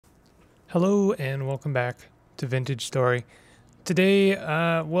Hello and welcome back to Vintage Story. Today,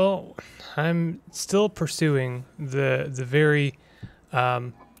 well, I'm still pursuing the very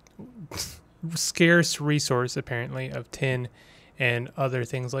um, scarce resource, apparently, of tin and other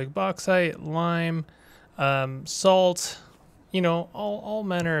things like bauxite, lime, salt, all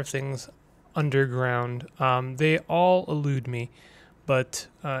manner of things underground. They all elude me, but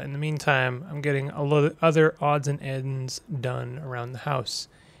in the meantime, I'm getting a lot of other odds and ends done around the house,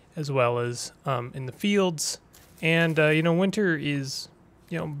 as well as in the fields. And, winter is,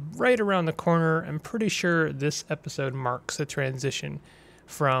 right around the corner. I'm pretty sure this episode marks a transition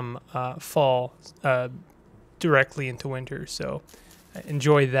from fall directly into winter. So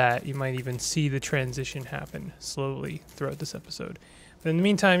enjoy that. You might even see the transition happen slowly throughout this episode. But in the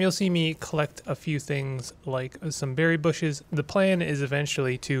meantime, you'll see me collect a few things like some berry bushes. The plan is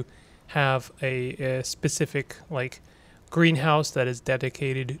eventually to have a specific, greenhouse that is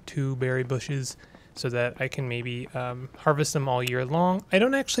dedicated to berry bushes so that I can maybe harvest them all year long. I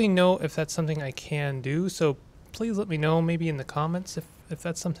don't actually know if that's something I can do, so please let me know maybe in the comments if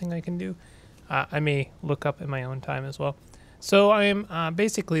that's something I can do. I may look up in my own time as well. So I am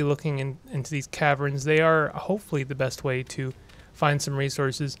basically looking into these caverns. They are hopefully the best way to find some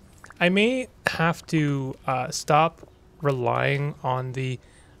resources. I may have to stop relying on the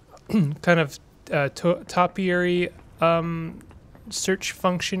kind of topiary search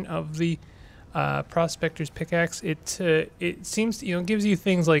function of the prospector's pickaxe. It seems to, gives you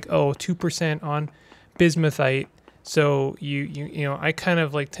things like 2% on bismuthite. So I kind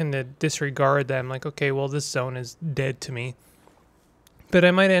of tend to disregard them. Like, okay, well, this zone is dead to me. But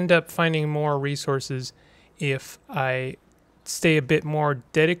I might end up finding more resources if I stay a bit more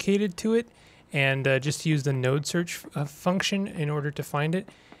dedicated to it and just use the node search function in order to find it.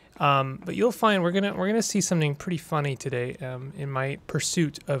 But you'll find we're gonna see something pretty funny today in my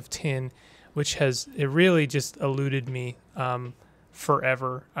pursuit of tin, which it really just eluded me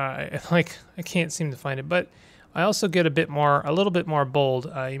forever. I can't seem to find it, but I also get a little bit more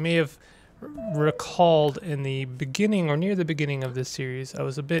bold. You may have recalled in the beginning or near the beginning of this series, I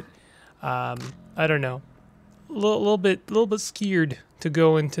was a bit, I don't know, a little bit scared to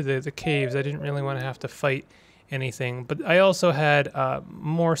go into the caves. I didn't really want to have to fight anything, but I also had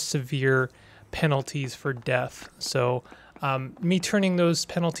more severe penalties for death. So me turning those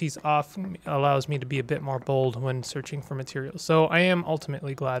penalties off allows me to be a bit more bold when searching for materials. So I am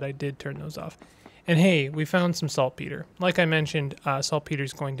ultimately glad I did turn those off. And hey, we found some saltpeter. Like I mentioned, saltpeter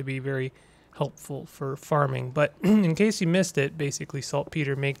is going to be very helpful for farming. But in case you missed it, basically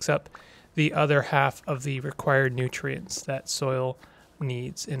saltpeter makes up the other half of the required nutrients that soil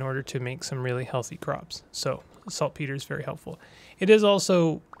needs in order to make some really healthy crops. So saltpeter is very helpful. It is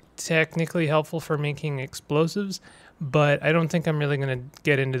also technically helpful for making explosives, but I don't think I'm really going to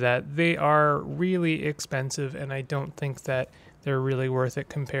get into that. They are really expensive, and I don't think that they're really worth it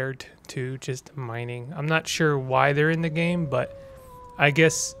compared to just mining. I'm not sure why they're in the game, but I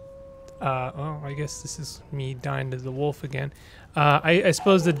guess I guess this is me dying to the wolf again. I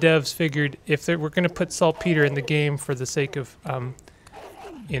suppose the devs figured if we're going to put saltpeter in the game for the sake of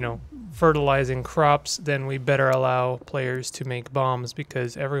fertilizing crops, then we better allow players to make bombs,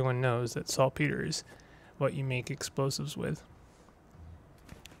 because everyone knows that saltpeter is what you make explosives with.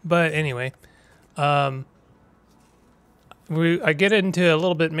 But anyway, I get into a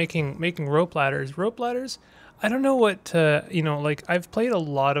little bit making rope ladders. Rope ladders, I don't know what I've played a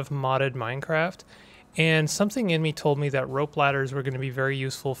lot of modded Minecraft, and something in me told me that rope ladders were going to be very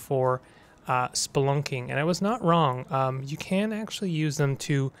useful for spelunking, and I was not wrong. You can actually use them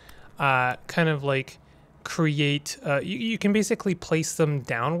to kind of create, you can basically place them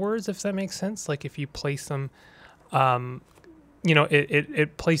downwards, if that makes sense. Like if you place them,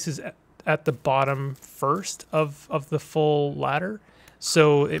 it places at the bottom first of the full ladder.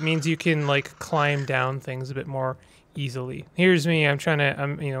 So it means you can climb down things a bit more easily. Here's me, I'm trying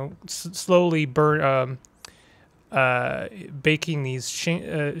to, slowly baking these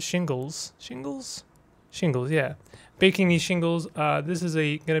shingles, yeah. Baking these shingles, this is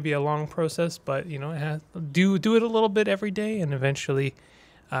going to be a long process, but do it a little bit every day, and eventually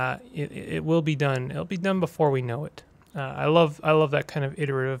it will be done. It'll be done before we know it. I love that kind of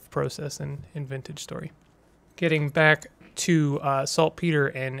iterative process in Vintage Story. Getting back to saltpeter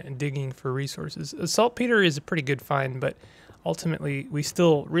and digging for resources. Saltpeter is a pretty good find, but ultimately we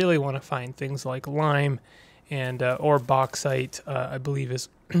still really want to find things like lime and or bauxite. I believe is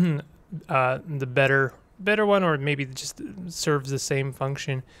the better one, or maybe just serves the same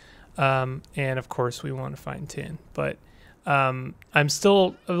function. And of course we want to find tin, but I'm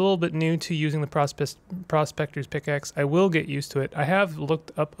still a little bit new to using the prospector's pickaxe. I will get used to it. I have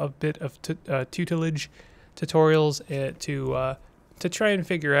looked up a bit of tutelage tutorials to try and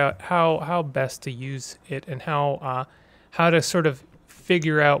figure out how best to use it and how to sort of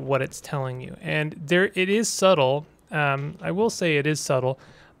figure out what it's telling you. And it is subtle. I will say it is subtle,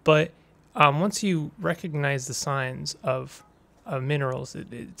 but once you recognize the signs of minerals,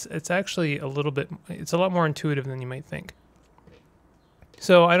 it's actually it's a lot more intuitive than you might think.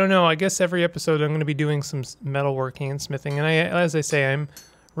 So I don't know. I guess every episode I'm going to be doing some metalworking and smithing, and as I say, I'm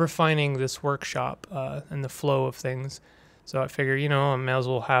refining this workshop and the flow of things. So I figure, I may as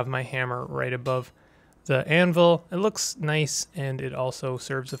well have my hammer right above the anvil. It looks nice, and it also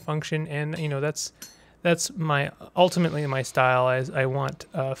serves a function. And that's ultimately my style. As I want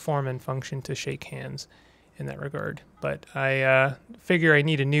form and function to shake hands in that regard. But I figure I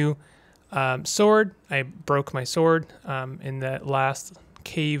need a new sword. I broke my sword in that last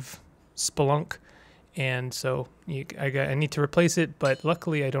cave spelunk, and so I need to replace it. But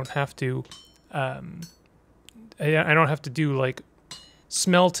luckily, I don't have to. I don't have to do like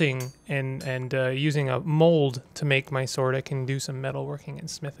smelting and using a mold to make my sword. I can do some metalworking and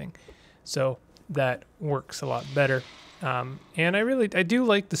smithing, so that works a lot better. And I do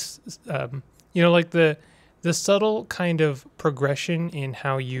like this. Like the subtle kind of progression in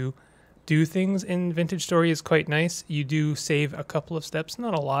how you do things in Vintage Story is quite nice. You do save a couple of steps,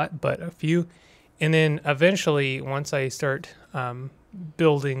 not a lot, but a few. And then eventually, once I start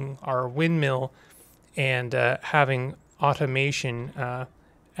building our windmill and having automation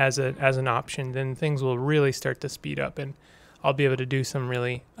as an option, then things will really start to speed up, and I'll be able to do some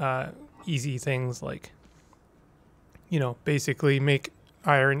really easy things like, basically make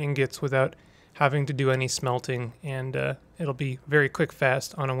iron ingots without having to do any smelting, and it'll be very quick,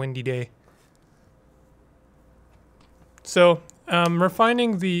 fast on a windy day. So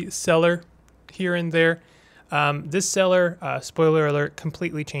refining the cellar here and there. This cellar, spoiler alert,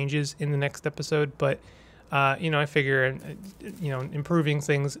 completely changes in the next episode, but I figure improving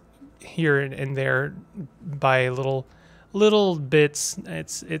things here and there by little bits.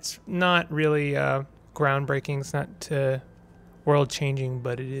 It's not really groundbreaking. It's not world changing,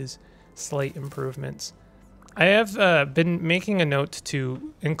 but it is slight improvements. I have been making a note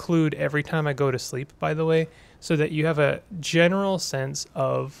to include every time I go to sleep, by the way, so that you have a general sense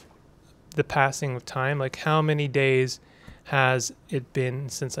of the passing of time, like how many days has it been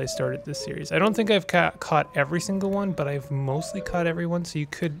since I started this series. I don't think I've caught every single one, but I've mostly caught every one, so you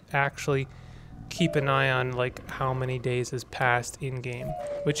could actually keep an eye on like how many days has passed in game,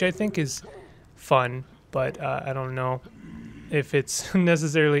 which I think is fun, but I don't know if it's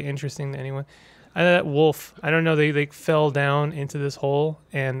necessarily interesting to anyone. That wolf, I don't know, they fell down into this hole,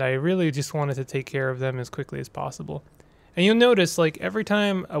 and I really just wanted to take care of them as quickly as possible. And you'll notice, like, every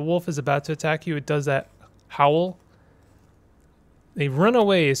time a wolf is about to attack you, it does that howl. They run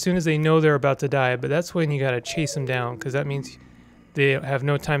away as soon as they know they're about to die, but that's when you gotta chase them down, because that means they have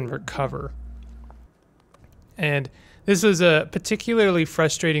no time to recover. And this was a particularly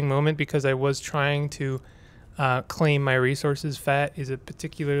frustrating moment because I was trying to claim my resources. Fat is a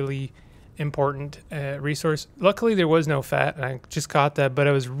particularly important resource. Luckily, there was no fat, and I just got that, but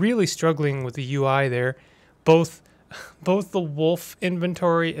I was really struggling with the UI there. Both the wolf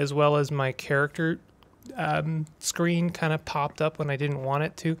inventory as well as my character screen kind of popped up when I didn't want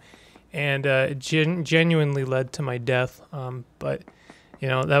it to, and it genuinely led to my death. But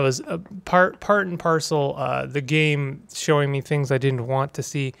that was a part and parcel, the game showing me things I didn't want to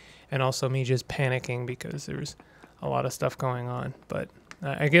see, and also me just panicking because there's a lot of stuff going on. But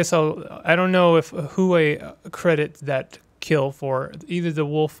I guess I don't know who I credit that kill for, either the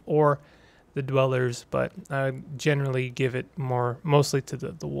wolf or the dwellers, but I generally give it mostly to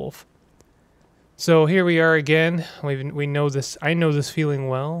the wolf. So here we are again. We know this. I know this feeling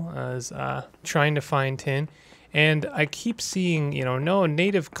well as trying to find tin, and I keep seeing no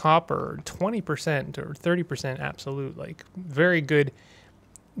native copper, 20% or 30% absolute, like very good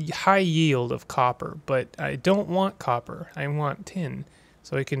high yield of copper. But I don't want copper. I want tin,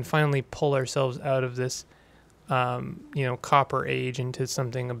 so we can finally pull ourselves out of this copper age into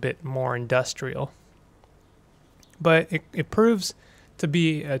something a bit more industrial. But it proves to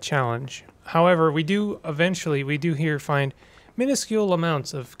be a challenge. However, we do here find minuscule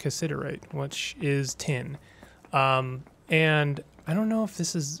amounts of cassiterite, which is tin. And I don't know if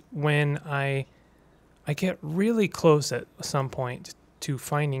this is when I get really close at some point to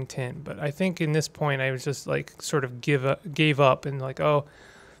finding tin, but I think in this point I was just like sort of gave up and like, oh,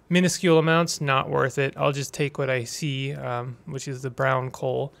 minuscule amounts, not worth it. I'll just take what I see, which is the brown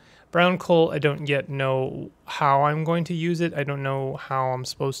coal. Brown coal, I don't yet know how I'm going to use it. I don't know how I'm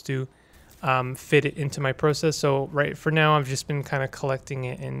supposed to fit it into my process. So right for now, I've just been kind of collecting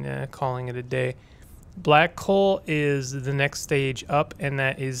it and calling it a day. Black coal is the next stage up, and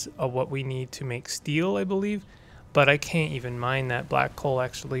that is what we need to make steel, I believe. But I can't even mine that. Black coal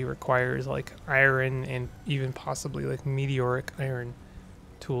actually requires like iron and even possibly like meteoric iron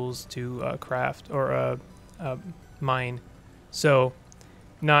tools to craft or mine. So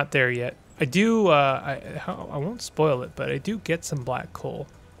not there yet. I do, I won't spoil it, but I do get some black coal,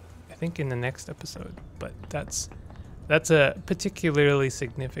 I think in the next episode, but that's a particularly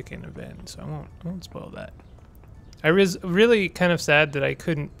significant event, so I won't spoil that. I was really kind of sad that I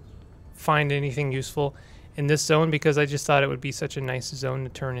couldn't find anything useful in this zone because I just thought it would be such a nice zone to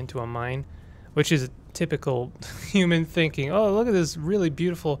turn into a mine, which is typical human thinking. Oh, look at this really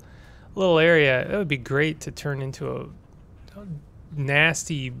beautiful little area. That would be great to turn into a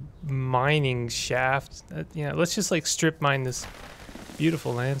nasty mining shaft. Yeah, let's just like strip mine this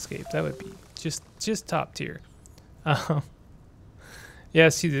beautiful landscape. That would be just top tier. Yeah,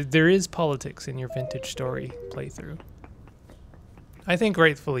 see, there is politics in your Vintage Story playthrough. I think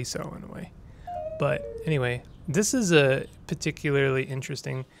rightfully so in a way. But anyway, this is a particularly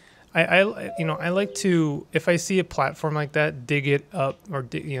interesting. I like to, if I see a platform like that, dig it up or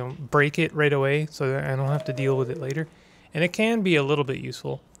break it right away so that I don't have to deal with it later. And it can be a little bit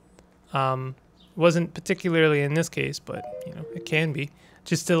useful. Wasn't particularly in this case, but it can be,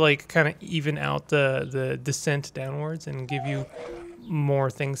 just to like kind of even out the descent downwards and give you more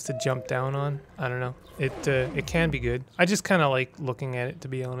things to jump down on. I don't know. It can be good. I just kind of like looking at it, to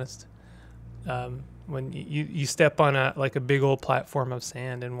be honest. When you step on a big old platform of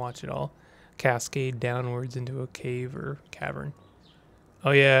sand and watch it all cascade downwards into a cave or cavern.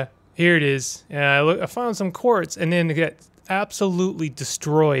 Oh yeah, here it is. Yeah, I found some quartz and then get absolutely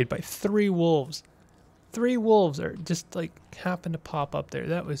destroyed by 3 wolves. 3 wolves are just like happened to pop up there.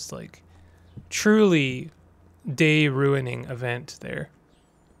 That was like truly day ruining event there.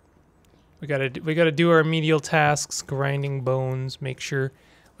 We gotta do our medial tasks, grinding bones, make sure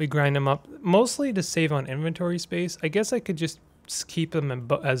we grind them up, mostly to save on inventory space. I guess I could just keep them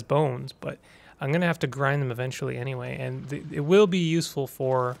as bones, but I'm gonna have to grind them eventually anyway, and it will be useful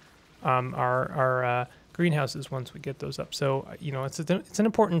for our greenhouses once we get those up. So it's an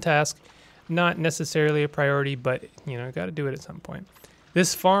important task, not necessarily a priority, but got to do it at some point.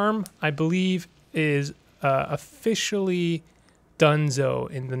 This farm, I believe, is officially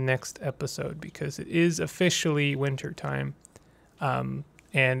donezo in the next episode because it is officially winter time.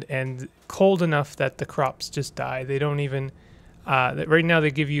 And cold enough that the crops just die. They don't even, right now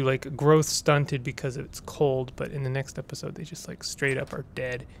they give you like growth stunted because it's cold, but in the next episode they just like straight up are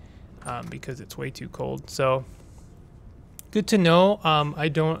dead because it's way too cold. So good to know. I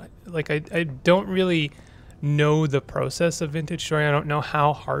don't really know the process of Vintage Story. I don't know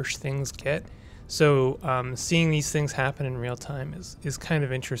how harsh things get. So seeing these things happen in real time is kind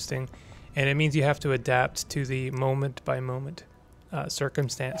of interesting, and it means you have to adapt to the moment by moment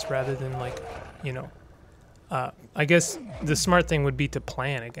circumstance rather than like, I guess the smart thing would be to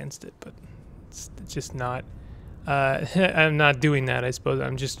plan against it, but it's just not. I'm not doing that, I suppose.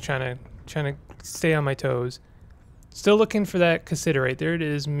 I'm just trying to stay on my toes. Still looking for that cassiterite. There it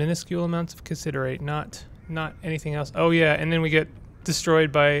is, minuscule amounts of cassiterite, not anything else. Oh yeah, and then we get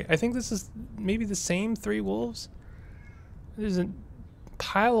destroyed by, I think this is maybe the same 3 wolves. There's a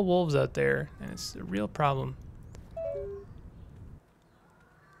pile of wolves out there, and it's a real problem.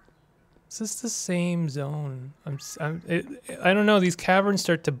 Is this the same zone? I don't know. These caverns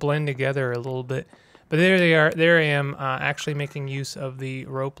start to blend together a little bit, but there they are. There I am, actually making use of the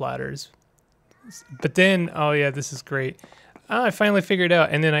rope ladders. But then, oh yeah, this is great. I finally figured it out,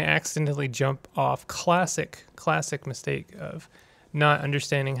 and then I accidentally jump off. Classic mistake of not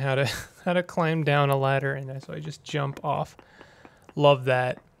understanding how to climb down a ladder, and so I just jump off. Love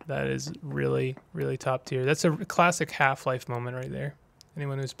that. That is really, really top tier. That's a classic Half-Life moment right there.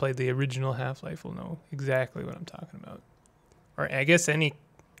 Anyone who's played the original Half-Life will know exactly what I'm talking about. Or I guess any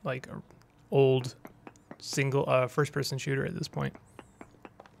like old single first-person shooter at this point.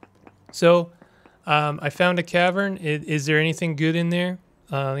 So I found a cavern. Is there anything good in there?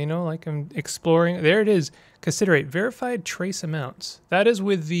 Like I'm exploring. There it is. Cassiterite, verified trace amounts. That is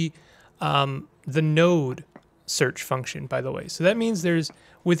with the node search function, by the way. So that means there's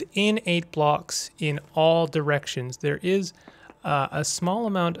within 8 blocks in all directions, there is a small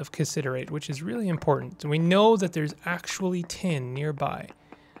amount of cassiterite, which is really important. So we know that there's actually tin nearby.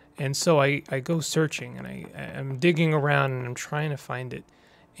 And so I go searching and I'm digging around and I'm trying to find it.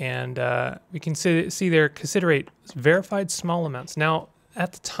 And we can see there cassiterite verified small amounts. Now,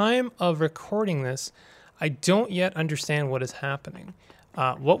 at the time of recording this, I don't yet understand what is happening.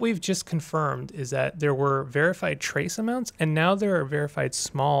 What we've just confirmed is that there were verified trace amounts, and now there are verified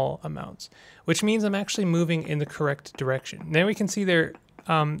small amounts, which means I'm actually moving in the correct direction. Then we can see there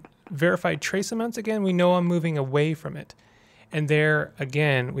verified trace amounts again. We know I'm moving away from it. And there,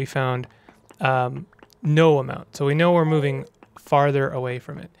 again, we found no amount. So we know we're moving farther away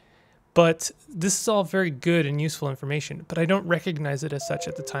from it. But this is all very good and useful information, but I don't recognize it as such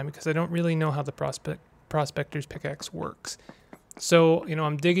at the time because I don't really know how the prospector's pickaxe works. So, you know,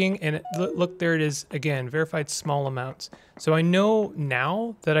 I'm digging and look, there it is again, verified small amounts. So I know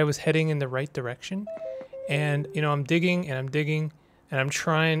now that I was heading in the right direction, and, you know, I'm digging and I'm digging and I'm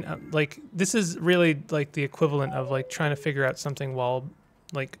trying, like, this is really like the equivalent of like trying to figure out something while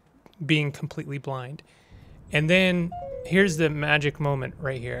like being completely blind. And then here's the magic moment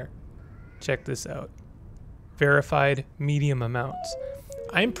right here. Check this out. Verified medium amounts.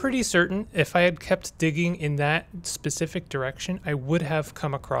 I'm pretty certain if I had kept digging in that specific direction, I would have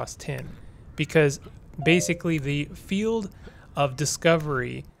come across tin, because basically the field of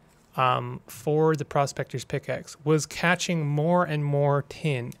discovery for the prospector's pickaxe was catching more and more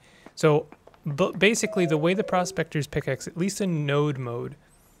tin. So basically the way the prospector's pickaxe, at least in node mode,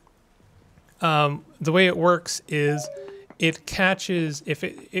 the way it works is it catches, if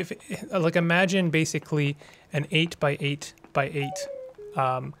like imagine basically an 8 by 8 by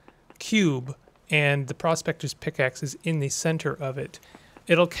 8 cube, and the prospector's pickaxe is in the center of it.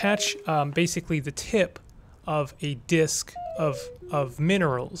 It'll catch basically the tip of a disc of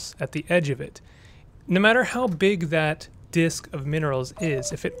minerals at the edge of it. No matter how big that disc of minerals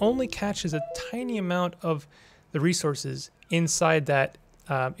is, if it only catches a tiny amount of the resources inside that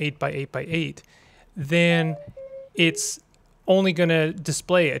 8 by 8 by 8, then it's only going to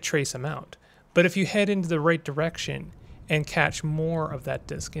display a trace amount. But if you head into the right direction and catch more of that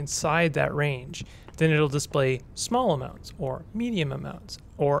disk inside that range, then it'll display small amounts or medium amounts,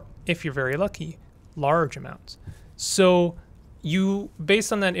 or if you're very lucky, large amounts. So you,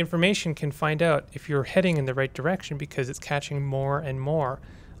 based on that information, can find out if you're heading in the right direction because it's catching more and more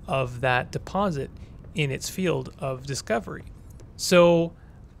of that deposit in its field of discovery. So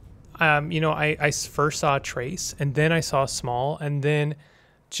you know, I first saw a trace, and then I saw small, and then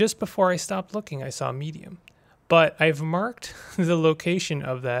just before I stopped looking, I saw medium. But I've marked the location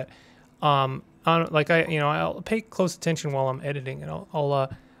of that. On, like, I'll pay close attention while I'm editing, and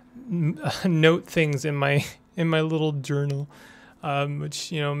I'll note things in my little journal,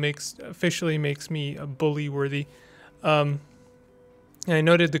 which, you know, officially makes me a bully worthy. And I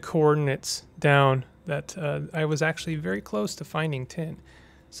noted the coordinates down that I was actually very close to finding tin.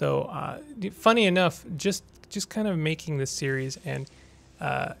 So funny enough, just kind of making this series and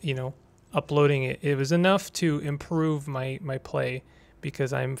you know, uploading it, it was enough to improve my play,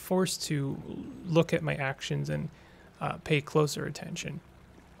 because I'm forced to look at my actions and pay closer attention,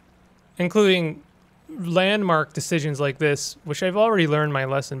 including landmark decisions like this, which I've already learned my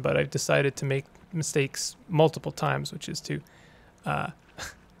lesson, but I've decided to make mistakes multiple times, which is to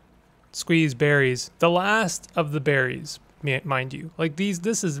squeeze berries, the last of the berries, mind you. Like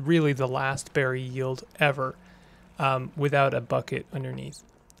this is really the last berry yield ever, without a bucket underneath.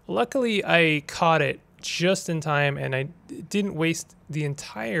 Luckily, I caught it just in time, and I didn't waste the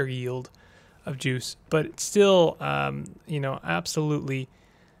entire yield of juice, but still, you know, absolutely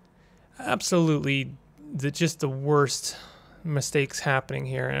just the worst mistakes happening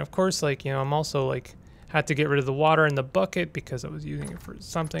here. And of course, like, you know, I'm also like had to get rid of the water in the bucket because I was using it for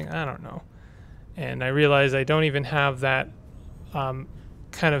something, I don't know. And I realized I don't even have that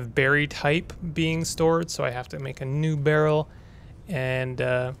kind of berry type being stored, so I have to make a new barrel, and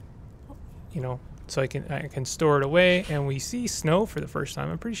you know, so I can store it away. And we see snow for the first time.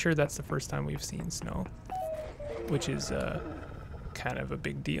 I'm pretty sure that's the first time we've seen snow, which is kind of a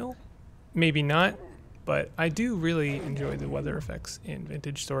big deal. Maybe not, but I do really enjoy the weather effects in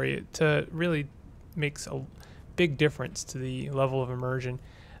Vintage Story. It really makes a big difference to the level of immersion.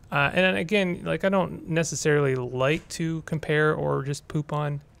 And again, like, I don't necessarily like to compare or just poop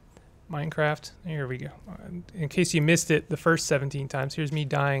on Minecraft. Here we go. In case you missed it the first 17 times, here's me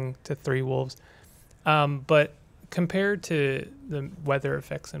dying to 3 wolves. But compared to the weather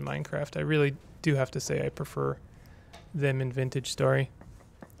effects in Minecraft, I really do have to say I prefer them in Vintage Story.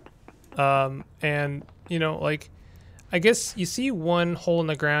 And, you know, like, I guess you see one hole in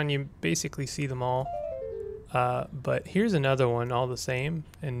the ground, you basically see them all. But here's another one all the same,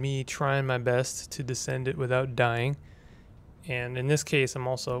 and me trying my best to descend it without dying. And in this case, I'm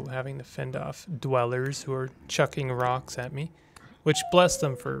also having to fend off dwellers who are chucking rocks at me. which bless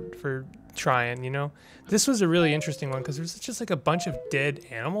them for trying, you know. This was a really interesting one because there's just like a bunch of dead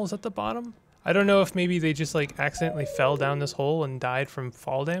animals at the bottom. I don't know if maybe they just like accidentally fell down this hole and died from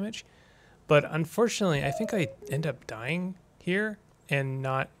fall damage, but unfortunately I think I end up dying here and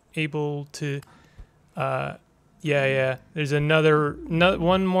not able to yeah, there's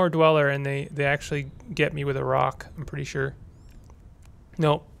one more dweller, and they actually get me with a rock, I'm pretty sure.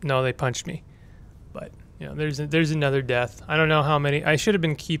 No, they punched me. But, you know, there's another death. I don't know how many. I should have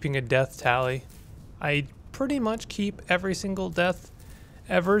been keeping a death tally. I pretty much keep every single death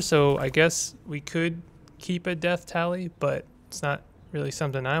ever, so I guess we could keep a death tally, but it's not really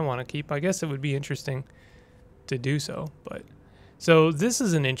something I want to keep. I guess it would be interesting to do so, but... So this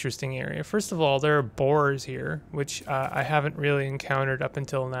is an interesting area. First of all, there are borers here, which I haven't really encountered up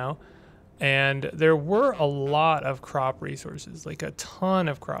until now. And there were a lot of crop resources, like a ton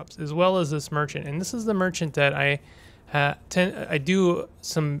of crops, as well as this merchant. And this is the merchant that I do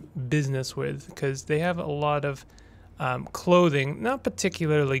some business with, because they have a lot of clothing, not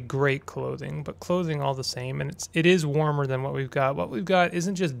particularly great clothing, but clothing all the same. And it is warmer than what we've got. What we've got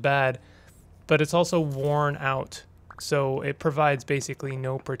isn't just bad, but it's also worn out. So it provides basically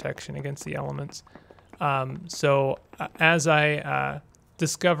no protection against the elements. So as I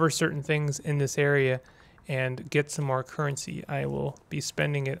discover certain things in this area and get some more currency, I will be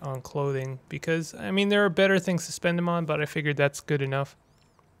spending it on clothing, because, I mean, there are better things to spend them on, but I figured that's good enough.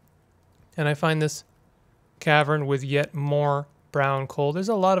 And I find this cavern with yet more brown coal. There's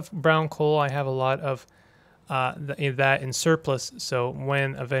a lot of brown coal. I have a lot of that in surplus, so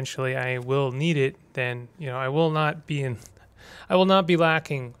when eventually I will need it, then, you know, I will not be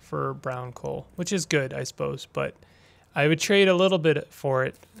lacking for brown coal, which is good, I suppose. But I would trade a little bit for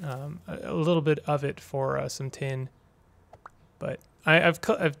it, a little bit of it for some tin. But I've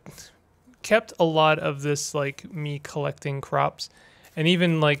kept a lot of this, like me collecting crops, and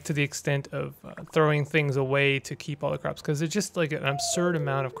even like to the extent of throwing things away to keep all the crops, because it's just like an absurd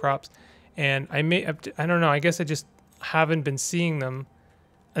amount of crops. And I don't know, I guess I just haven't been seeing them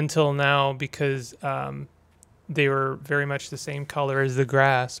until now, because they were very much the same color as the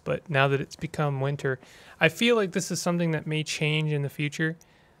grass. But now that it's become winter, I feel like this is something that may change in the future,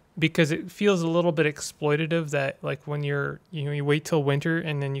 because it feels a little bit exploitative that, like, when you wait till winter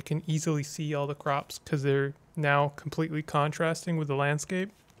and then you can easily see all the crops because they're now completely contrasting with the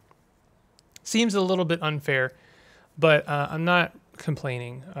landscape. Seems a little bit unfair, but I'm not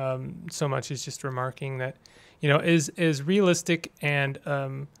complaining so much as just remarking that, you know, is realistic and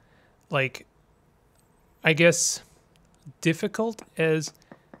like, I guess, difficult as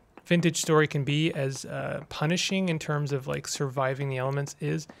Vintage Story can be, as punishing in terms of like surviving the elements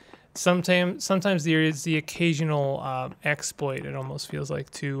is. Sometimes there is the occasional exploit, it almost feels like,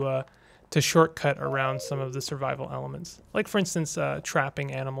 to shortcut around some of the survival elements, like, for instance,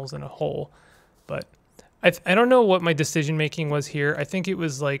 trapping animals in a hole. But I don't know what my decision making was here. I think it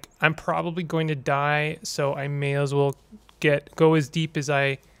was like, I'm probably going to die, so I may as well go as deep as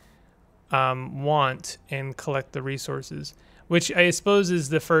I want and collect the resources, which I suppose is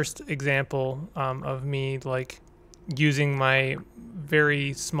the first example of me like using my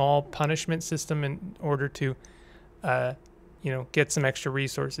very small punishment system in order to get some extra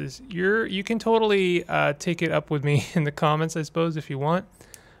resources. You can totally take it up with me in the comments, I suppose, if you want.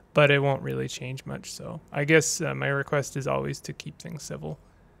 But it won't really change much, so I guess my request is always to keep things civil.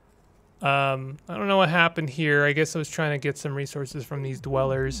 I don't know what happened here. I guess I was trying to get some resources from these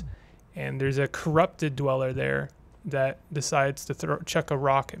dwellers, and there's a corrupted dweller there that decides to chuck a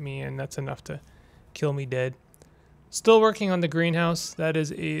rock at me, and that's enough to kill me dead. Still working on the greenhouse. That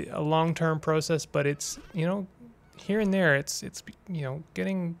is a long-term process, but it's, you know, here and there, it's you know,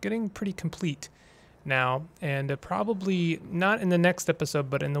 getting pretty complete now, and probably not in the next episode,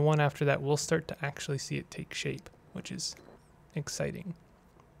 but in the one after that, we'll start to actually see it take shape, which is exciting.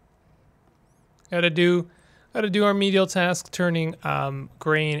 Gotta do our medial task, turning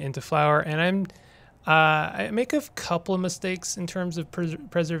grain into flour, and I make a couple of mistakes in terms of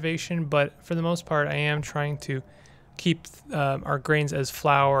preservation, but for the most part, I am trying to keep our grains as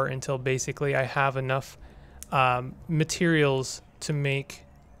flour until basically I have enough materials to make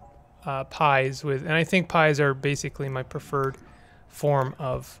pies with, and I think pies are basically my preferred form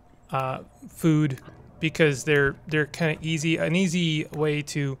of food, because they're kind of an easy way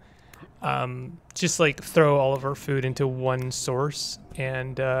to just like throw all of our food into one source,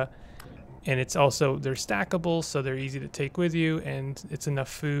 and it's also, they're stackable, so they're easy to take with you, and it's enough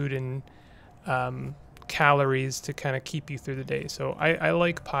food and calories to kind of keep you through the day. So I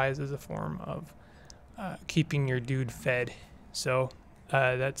like pies as a form of keeping your dude fed. So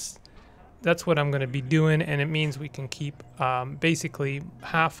that's that's what I'm going to be doing, and it means we can keep basically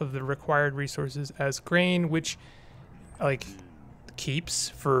half of the required resources as grain, which like keeps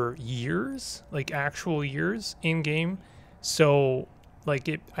for years, like actual years in game. So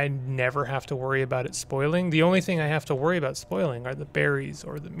like I never have to worry about it spoiling. The only thing I have to worry about spoiling are the berries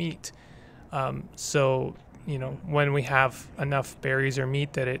or the meat. So you know, when we have enough berries or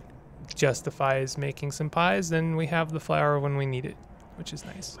meat that it justifies making some pies, then we have the flour when we need it, which is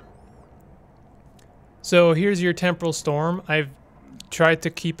nice. So here's your temporal storm. I've tried to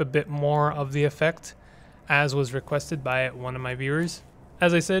keep a bit more of the effect as was requested by one of my viewers.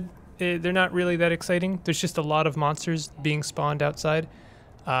 As I said, they're not really that exciting. There's just a lot of monsters being spawned outside.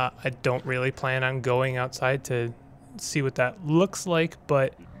 I don't really plan on going outside to see what that looks like,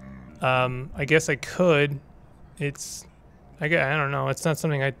 but I guess I could. I don't know. It's not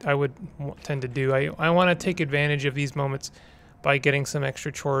something I would tend to do. I want to take advantage of these moments by getting some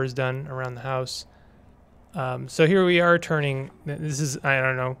extra chores done around the house. So here we are turning. This is, I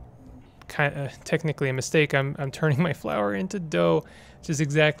don't know, kind of technically a mistake. I'm turning my flour into dough, which is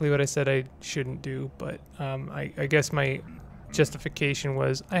exactly what I said I shouldn't do. But I guess my justification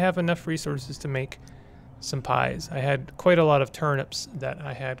was I have enough resources to make some pies. I had quite a lot of turnips that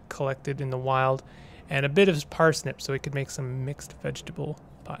I had collected in the wild, and a bit of parsnip, so we could make some mixed vegetable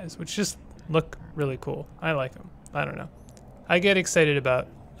pies, which just look really cool. I like them. I don't know. I get excited about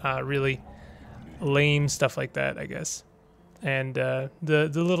really lame stuff like that, I guess. And the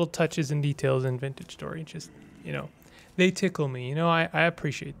little touches and details in Vintage Story, just, you know, they tickle me. You know, I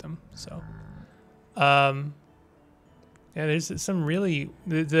appreciate them. So, yeah, there's some really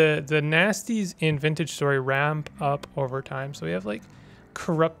the nasties in Vintage Story ramp up over time. So we have like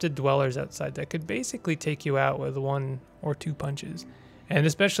corrupted dwellers outside that could basically take you out with 1 or 2 punches. And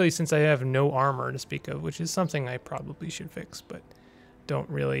especially since I have no armor to speak of, which is something I probably should fix, but don't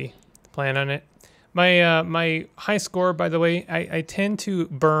really plan on it. My high score, by the way, I tend to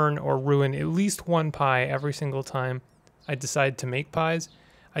burn or ruin at least 1 pie every single time I decide to make pies.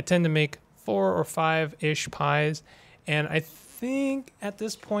 I tend to make 4 or 5-ish pies, and I think at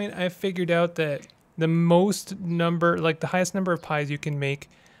this point I've figured out that the most number, like the highest number of pies you can make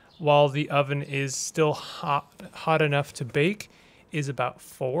while the oven is still hot enough to bake is about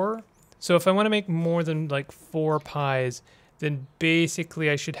 4. So if I want to make more than like 4 pies, then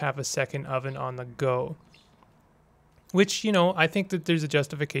basically I should have a second oven on the go. Which, you know, I think that there's a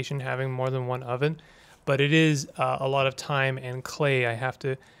justification having more than 1 oven, but it is a lot of time and clay I have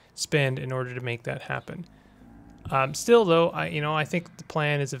to spend in order to make that happen. Still, though, I think the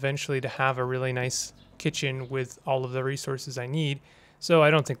plan is eventually to have a really nice kitchen with all of the resources I need. So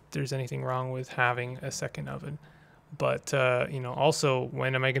I don't think there's anything wrong with having a second oven. But, also,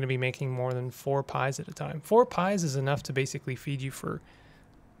 when am I going to be making more than 4 pies at a time? 4 pies is enough to basically feed you for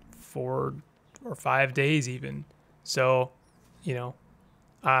 4 or 5 days even. So,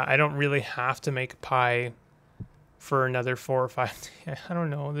 I don't really have to make pie for another 4 or 5 days. I don't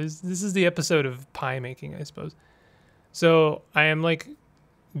know. This is the episode of pie making, I suppose. So I am like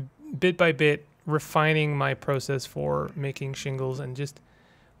bit by bit refining my process for making shingles and just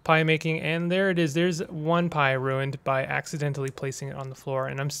pie making. And there it is. There's 1 pie ruined by accidentally placing it on the floor.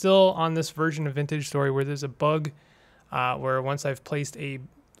 And I'm still on this version of Vintage Story where there's a bug where once I've placed a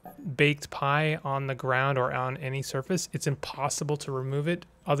baked pie on the ground or on any surface, it's impossible to remove it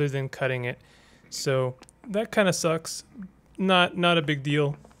other than cutting it. So that kind of sucks. Not a big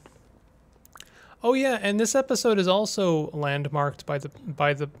deal. Oh yeah, and this episode is also landmarked by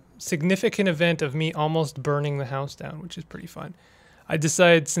the significant event of me almost burning the house down, which is pretty fun. I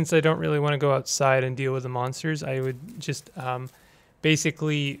decided, since I don't really want to go outside and deal with the monsters, I would just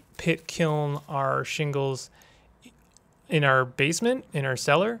basically pit kiln our shingles in our basement, in our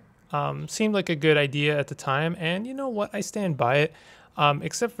cellar. Seemed like a good idea at the time, and you know what? I stand by it,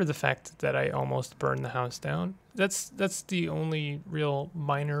 except for the fact that I almost burned the house down. That's the only real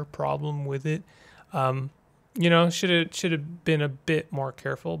minor problem with it. Should have been a bit more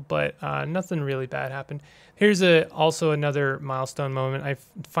careful, but nothing really bad happened. Here's also another milestone moment. I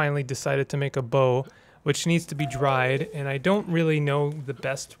finally decided to make a bow, which needs to be dried, and I don't really know the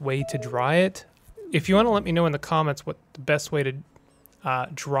best way to dry it. If you want to let me know in the comments what the best way to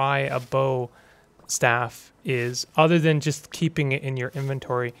dry a bow staff is, other than just keeping it in your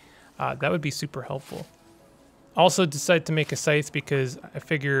inventory, that would be super helpful. Also decided to make a scythe because I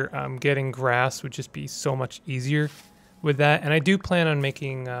figure getting grass would just be so much easier with that. And I do plan on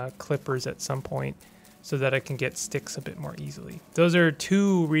making clippers at some point so that I can get sticks a bit more easily. Those are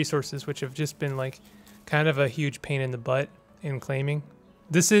 2 resources which have just been like kind of a huge pain in the butt in claiming.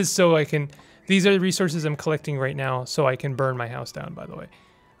 These are the resources I'm collecting right now so I can burn my house down, by the way.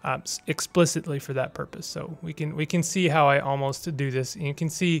 explicitly for that purpose. So we can see how I almost do this. And you can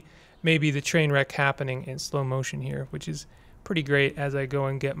see maybe the train wreck happening in slow motion here, which is pretty great as I go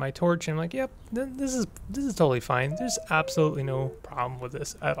and get my torch. And I'm like, yep, this is totally fine. There's absolutely no problem with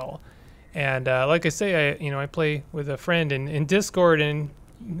this at all. And like I say, I play with a friend in Discord, and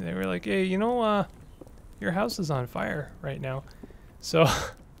they were like, hey, your house is on fire right now. So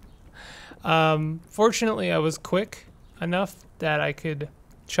fortunately, I was quick enough that I could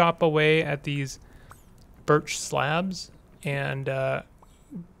chop away at these birch slabs and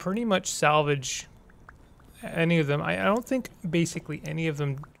pretty much salvage any of them. I don't think basically any of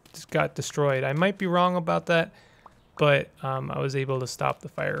them just got destroyed. I might be wrong about that, but I was able to stop the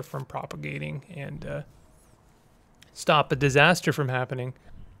fire from propagating and stop a disaster from happening.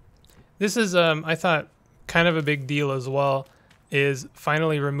 This is, I thought, kind of a big deal as well, is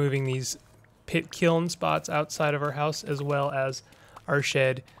finally removing these pit kiln spots outside of our house as well as our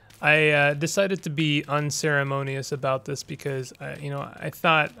shed. I decided to be unceremonious about this because, I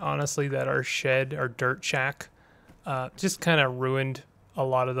thought honestly that our shed, our dirt shack, just kind of ruined a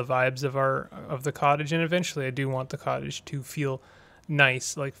lot of the vibes of the cottage. And eventually I do want the cottage to feel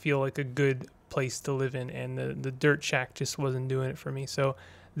nice, feel like a good place to live in. And the dirt shack just wasn't doing it for me. So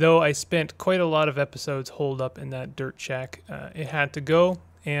though I spent quite a lot of episodes holed up in that dirt shack, it had to go,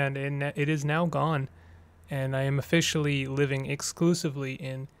 and it is now gone. And I am officially living exclusively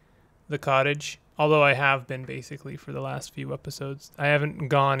in the cottage, although I have been basically for the last few episodes. I haven't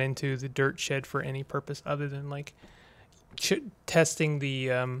gone into the dirt shed for any purpose other than testing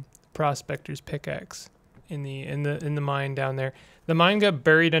the prospector's pickaxe in the mine down there. The mine got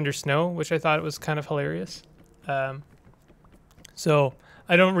buried under snow, which I thought was kind of hilarious. So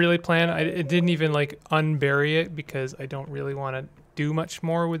I don't really plan. I didn't even unbury it because I don't really want to do much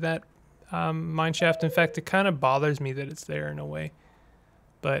more with that mine shaft. In fact, it kind of bothers me that it's there in a way.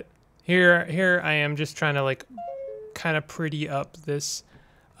 But here I am just trying to kind of pretty up this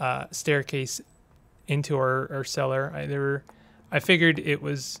staircase into our cellar. I figured it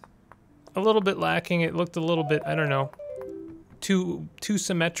was a little bit lacking. It looked a little bit, I don't know, too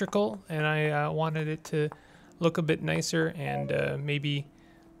symmetrical, and I wanted it to look a bit nicer and maybe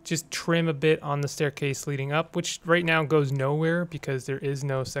just trim a bit on the staircase leading up, which right now goes nowhere because there is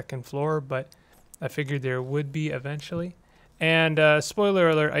no second floor, but I figured there would be eventually. And spoiler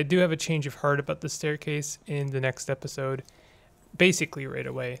alert, I do have a change of heart about the staircase in the next episode, basically right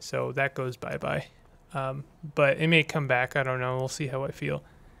away, so that goes bye-bye. But it may come back, I don't know, we'll see how I feel.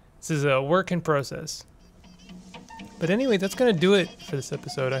 This is a work in process. But anyway, that's going to do it for this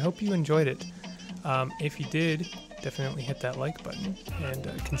episode. I hope you enjoyed it. If you did, definitely hit that like button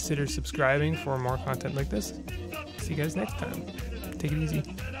and consider subscribing for more content like this. See you guys next time. Take it easy.